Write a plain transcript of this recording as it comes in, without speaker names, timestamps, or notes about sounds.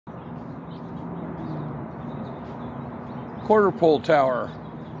quarter pole tower,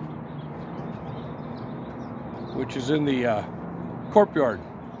 which is in the courtyard.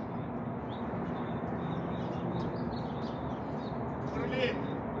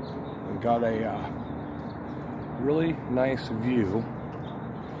 We got a really nice view,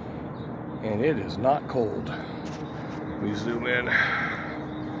 and it is not cold. We zoom in.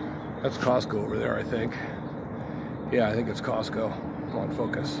 That's Costco over there, I think. Yeah, I think it's Costco. I'm on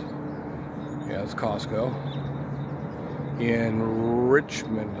focus. Yeah, it's Costco. In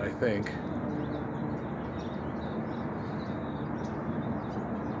Richmond, I think.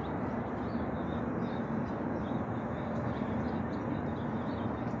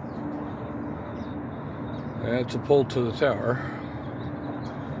 That's a pull to the tower.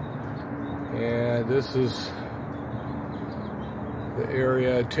 And this is the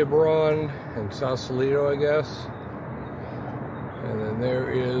area Tiburon and Sausalito, I guess. And then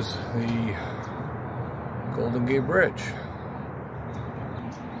there is the Golden Gate Bridge.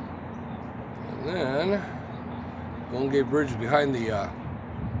 And then Golden Gate Bridge is behind the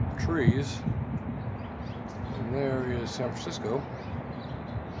trees. And there is San Francisco.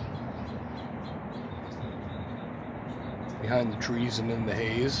 Behind the trees and in the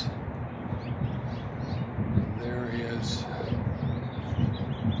haze. And there is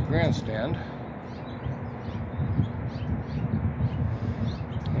the grandstand.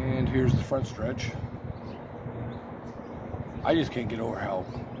 And here's the front stretch. I just can't get over how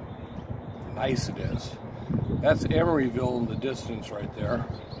nice it is. That's Emeryville in the distance right there.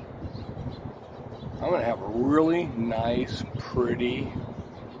 I'm gonna have a really nice, pretty,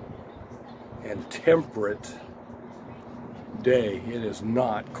 and temperate day. It is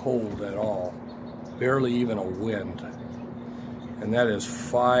not cold at all. Barely even a wind. And that is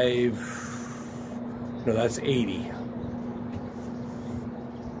that's 80.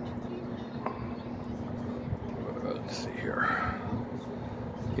 Let's see here.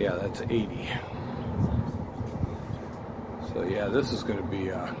 Yeah, that's 80. So yeah, this is going to be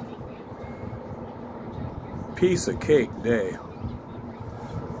a piece of cake day.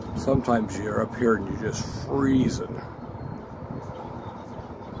 Sometimes you're up here and you're just freezing.